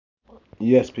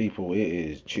Yes, people, it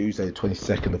is Tuesday, the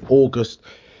 22nd of August.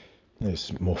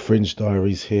 There's more Fringe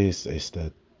Diaries here. It's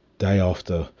the day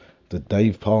after the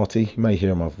Dave party. You may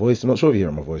hear my voice. I'm not sure if you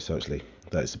hear my voice, actually.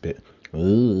 That's a bit,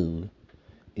 ooh,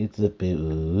 it's a bit,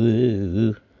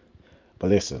 ooh. But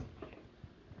listen,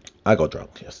 I got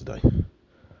drunk yesterday,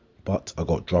 but I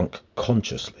got drunk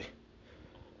consciously.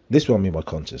 This is what I mean by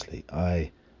consciously.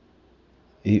 I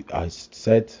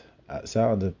said at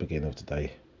the beginning of the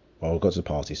day, well, I got to the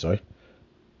party, sorry,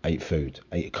 ate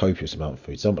a copious amount of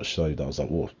food, so much so that I was like,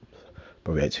 whoa,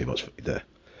 probably ate too much food there.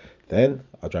 Then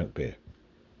I drank beer,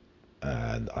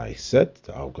 and I said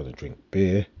that I'm going to drink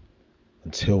beer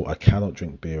until I cannot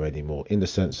drink beer anymore, in the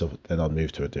sense of then I'll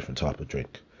move to a different type of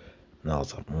drink. And I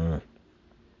was like,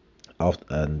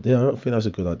 and I don't think that's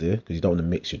a good idea, because you don't want to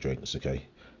mix your drinks, okay?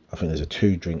 I think there's a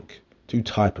two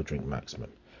type of drink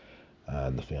maximum.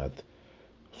 And I think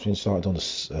started on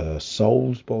the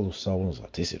Souls, bottle of Soul, and I was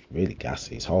like, this is really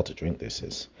gassy, it's hard to drink, this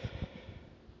is.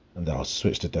 And then I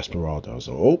switched to Desperado. I was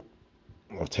like, oh,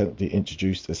 I've technically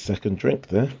introduced a second drink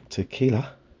there,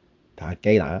 tequila.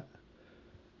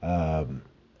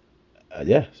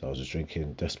 Yeah, so I was just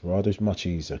drinking Desperados, much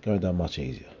easier, going down much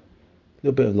easier. A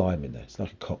little bit of lime in there, it's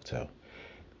like a cocktail.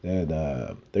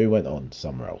 Then we went on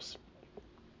somewhere else,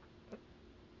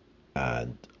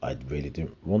 and I really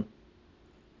didn't want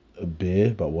a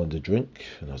beer, but I wanted a drink,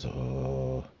 and I was like,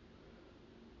 oh.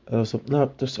 And I was like, no, I'll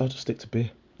just stick to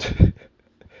beer.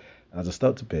 I just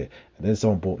stuck to beer, and then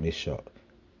someone bought me a shot.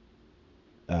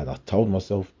 And I told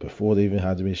myself before they even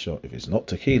handed me a shot, if it's not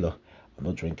tequila, I'm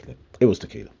not drinking it. It was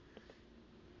tequila.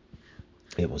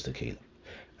 It was tequila.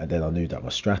 And then I knew that my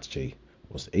strategy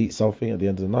was to eat something at the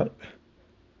end of the night,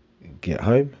 get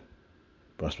home,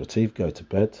 brush my teeth, go to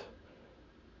bed,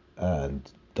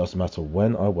 and doesn't matter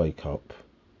when I wake up,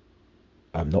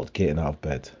 I'm not getting out of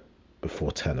bed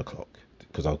before 10 o'clock,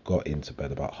 because I got into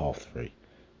bed about 3:30.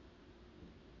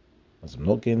 I'm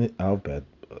not getting out of bed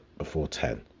before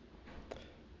 10.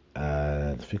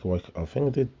 And I think I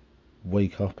did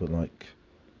wake up at like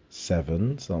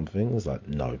 7 something. I was like,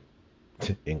 no,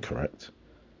 incorrect.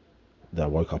 Then I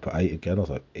woke up at 8 again. I was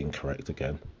like, incorrect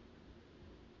again.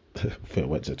 I think I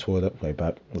went to the toilet, way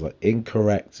back. I was like,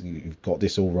 incorrect. You've got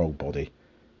this all wrong, body.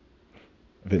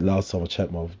 I think last time I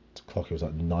checked my clock, it was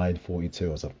like 9:42.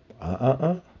 I was like,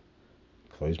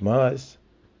 close my eyes.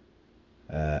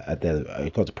 And then I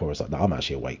got to the point where I was like, no, I'm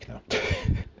actually awake now.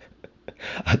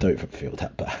 I don't even feel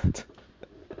that bad.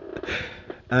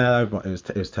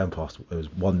 It was 10 past. It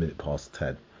was 1 minute past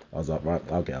 10. I was like, right,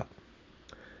 I'll get up.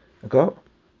 I got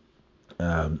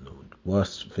up.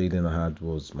 Worst feeling I had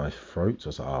was my throat. So I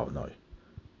was like, oh no.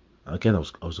 Again, I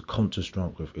was a conscious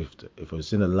drunk. If I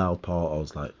was in a loud part, I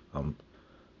was like, I'm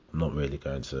not really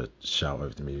going to shout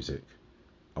over the music.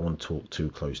 I want to talk too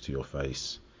close to your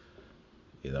face,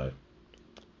 you know.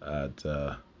 And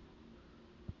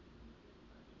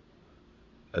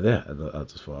yeah, I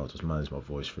just thought I'll just manage my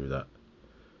voice through that.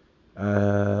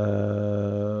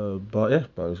 But it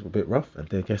was a bit rough. And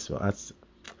then guess what? I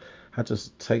had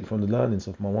to take from the learnings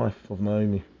of my wife, of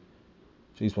Naomi.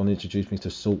 She's one who introduced me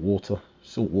to salt water.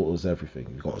 Salt water is everything.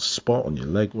 You've got a spot on your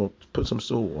leg, well, put some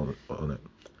salt on it.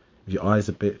 If your eyes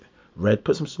are a bit red,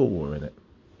 put some salt water in it.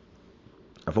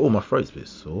 I thought, my throat's a bit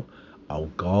sore. I'll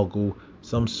gargle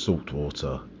some salt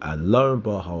water, and lo and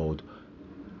behold,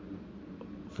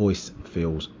 voice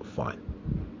feels fine.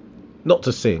 Not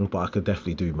to sing, but I could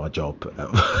definitely do my job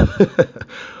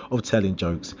of telling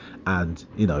jokes and,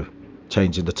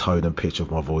 changing the tone and pitch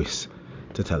of my voice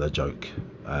to tell a joke.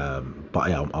 But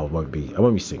yeah, I won't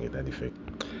be singing anything.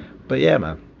 But yeah,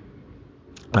 man.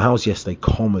 How was yesterday,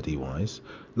 comedy wise?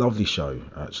 Lovely show,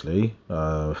 actually.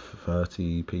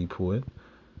 30 people in,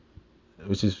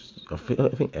 which is I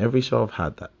think every show I've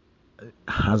had that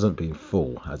hasn't been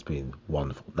full has been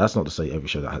wonderful. That's not to say every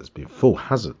show that has been full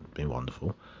hasn't been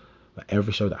wonderful, but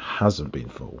every show that hasn't been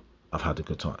full, I've had a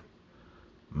good time.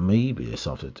 Maybe it's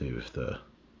something to do with the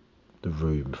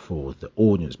room for the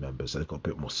audience members. They've got a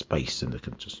bit more space and they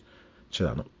can just chill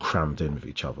out, not crammed in with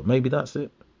each other. Maybe that's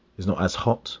it. It's not as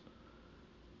hot.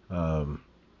 I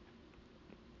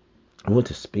wanted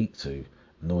to speak to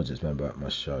an audience member at my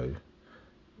show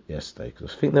yesterday,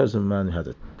 because I think there was a man who had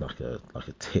a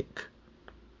tick.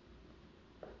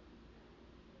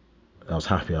 I was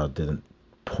happy I didn't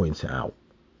point it out.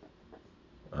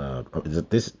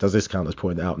 Does this count as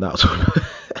pointing it out now?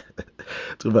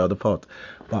 Talking about the pod.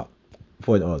 But the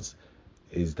point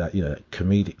is that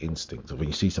comedic instinct of when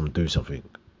you see someone do something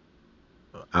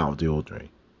out of the ordinary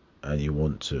and you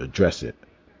want to address it.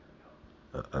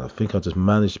 And I think I just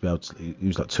managed to be able to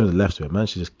use like two on the left of it. I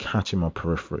managed to just catch in my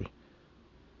periphery.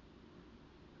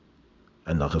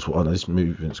 And like I thought, oh, this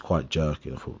movement's quite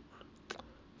jerky. I thought,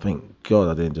 thank God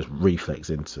I didn't just reflex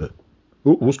into,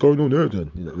 oh, what's going on there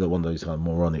then? You know, one of those kind of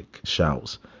moronic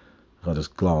shouts. I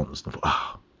just glanced and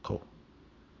thought, cool.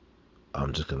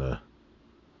 I'm just not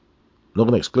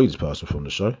gonna exclude this person from the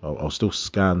show. I'll still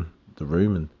scan the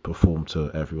room and perform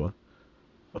to everyone.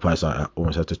 But I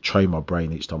almost had to train my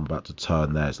brain each time I'm about to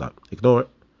turn there. It's like, ignore it.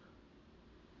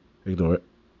 Ignore it.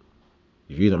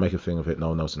 If you don't make a thing of it, no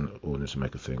one else in the audience will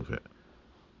make a thing of it.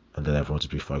 And then everyone will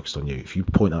just be focused on you. If you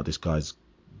point out this guy's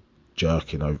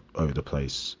jerking over the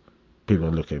place, people are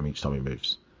going to look at him each time he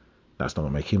moves. That's not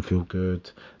going to make him feel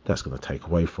good. That's going to take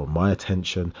away from my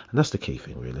attention. And that's the key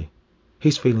thing, really.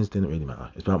 His feelings didn't really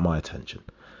matter. It's about my attention.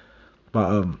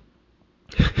 But,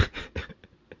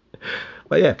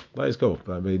 but yeah, that is cool.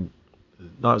 I mean,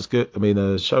 that was good. I mean,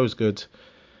 the show was good.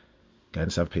 Getting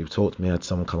to have people talk to me. I had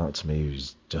someone come up to me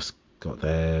who's just got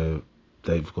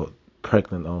they've got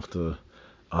pregnant after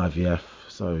IVF.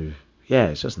 So yeah,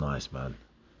 it's just nice, man.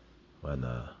 When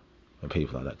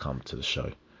people like that come to the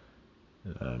show.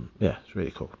 Yeah, it's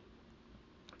really cool.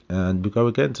 And we go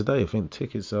again today. I think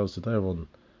ticket sales today are on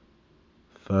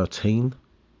 13.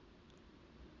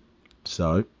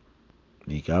 So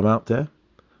we go out there.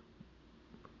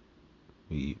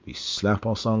 We slap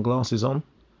our sunglasses on.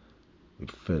 We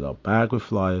fill our bag with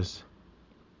flyers.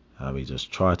 And we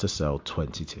just try to sell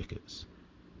 20 tickets.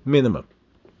 Minimum.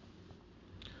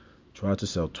 Try to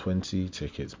sell 20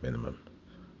 tickets minimum.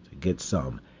 To get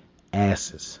some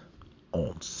asses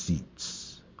on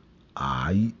seats.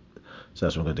 Aight. So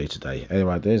that's what I'm going to do today.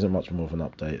 Anyway, there isn't much more of an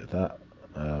update of that.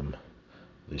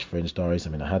 These Fringe Diaries. I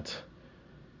mean, I had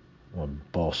one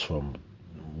boss from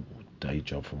day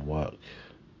job from work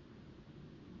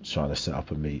trying to set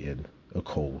up a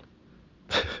call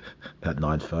at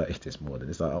 9:30 this morning.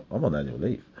 It's like, I'm on annual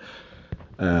leave.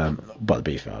 But to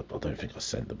be fair, I don't think I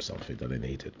sent them something that they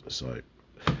needed. So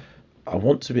I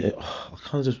want to be. Why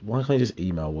can't he just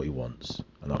email what he wants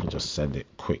and I can just send it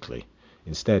quickly?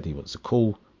 Instead, he wants to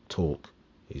call, talk.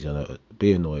 He's gonna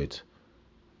be annoyed,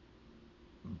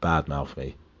 badmouth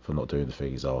me for not doing the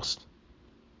thing he's asked.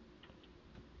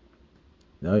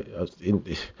 No, in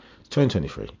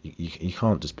 2023, you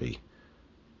can't just be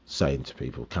saying to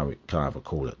people, can I have a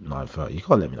call at 9:30? You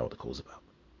can't let me know what the call's about.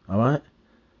 All right?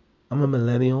 I'm a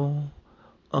millennial.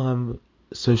 I'm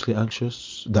socially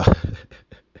anxious. No.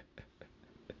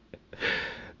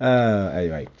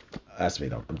 Anyway, that's me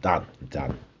done. I'm done.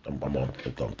 I'm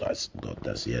gone, guys.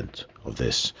 That's the end of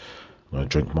this. I'm going to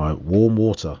drink my warm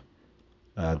water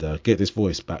and get this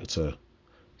voice back to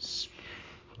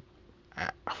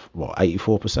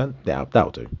 84%. Yeah,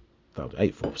 that'll do.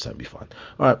 84% be fine.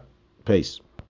 All right, peace.